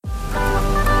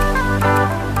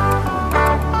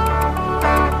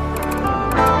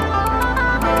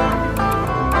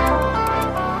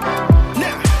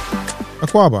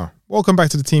Akwaba, welcome back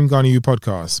to the Team Ghana U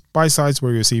podcast, bite-sized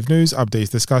where we receive news, updates,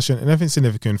 discussion and everything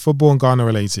significant football and Ghana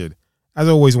related. As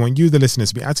always, we want you, the listeners,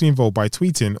 to be actively involved by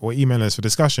tweeting or emailing us for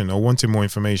discussion or wanting more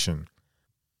information.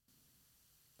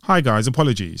 Hi guys,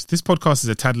 apologies. This podcast is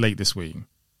a tad late this week.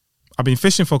 I've been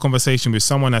fishing for a conversation with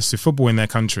someone as to football in their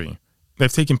country.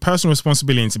 They've taken personal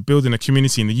responsibility into building a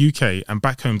community in the UK and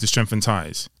back home to strengthen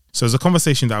ties. So it's a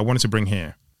conversation that I wanted to bring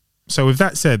here. So with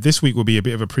that said, this week will be a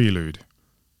bit of a prelude.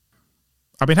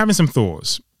 I've been having some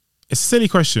thoughts. It's a silly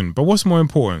question, but what's more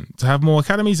important, to have more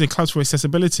academies and clubs for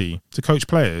accessibility to coach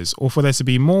players, or for there to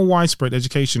be more widespread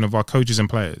education of our coaches and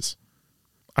players?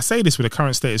 I say this with the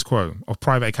current status quo of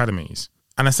private academies.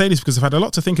 And I say this because I've had a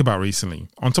lot to think about recently,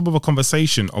 on top of a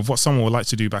conversation of what someone would like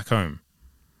to do back home.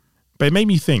 But it made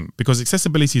me think, because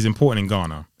accessibility is important in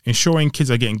Ghana, ensuring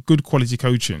kids are getting good quality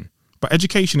coaching, but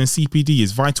education and CPD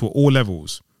is vital at all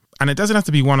levels. And it doesn't have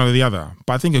to be one or the other,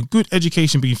 but I think a good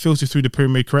education being filtered through the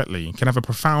pyramid correctly can have a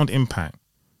profound impact.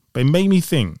 But it made me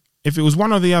think, if it was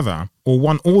one or the other, or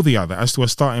one or the other as to a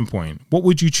starting point, what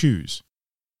would you choose?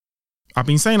 I've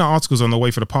been saying our articles on the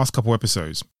way for the past couple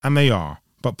episodes, and they are,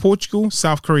 but Portugal,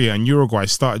 South Korea and Uruguay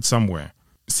started somewhere.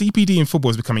 CPD in football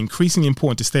has become increasingly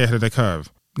important to stay ahead of the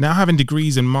curve. Now having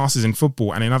degrees and masters in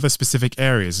football and in other specific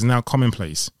areas is now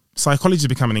commonplace. Psychology has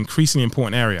become an increasingly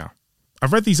important area.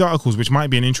 I've read these articles which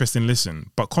might be an interesting listen,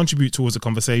 but contribute towards the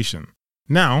conversation.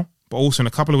 Now, but also in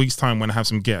a couple of weeks' time when I have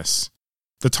some guests.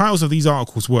 The titles of these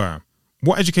articles were,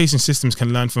 What Education Systems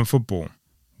Can Learn from Football,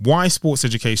 Why Sports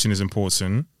Education is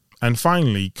Important, and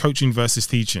finally, Coaching versus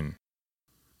Teaching.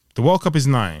 The World Cup is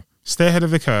nigh. Stay ahead of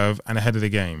the curve and ahead of the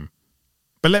game.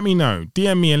 But let me know,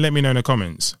 DM me and let me know in the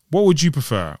comments. What would you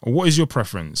prefer, or what is your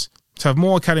preference? To have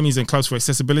more academies and clubs for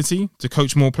accessibility, to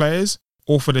coach more players,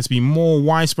 or for there to be more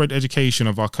widespread education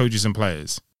of our coaches and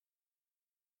players?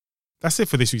 That's it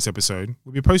for this week's episode.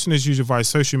 We'll be posting as usual via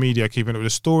social media, keeping up with the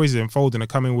stories that unfold in the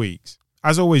coming weeks.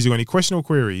 As always, if you have any questions or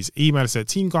queries, email us at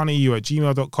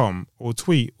teamghanaeu@gmail.com or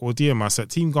tweet or DM us at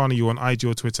teamghanaeu on IG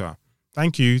or Twitter.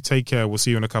 Thank you, take care, we'll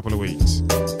see you in a couple of weeks.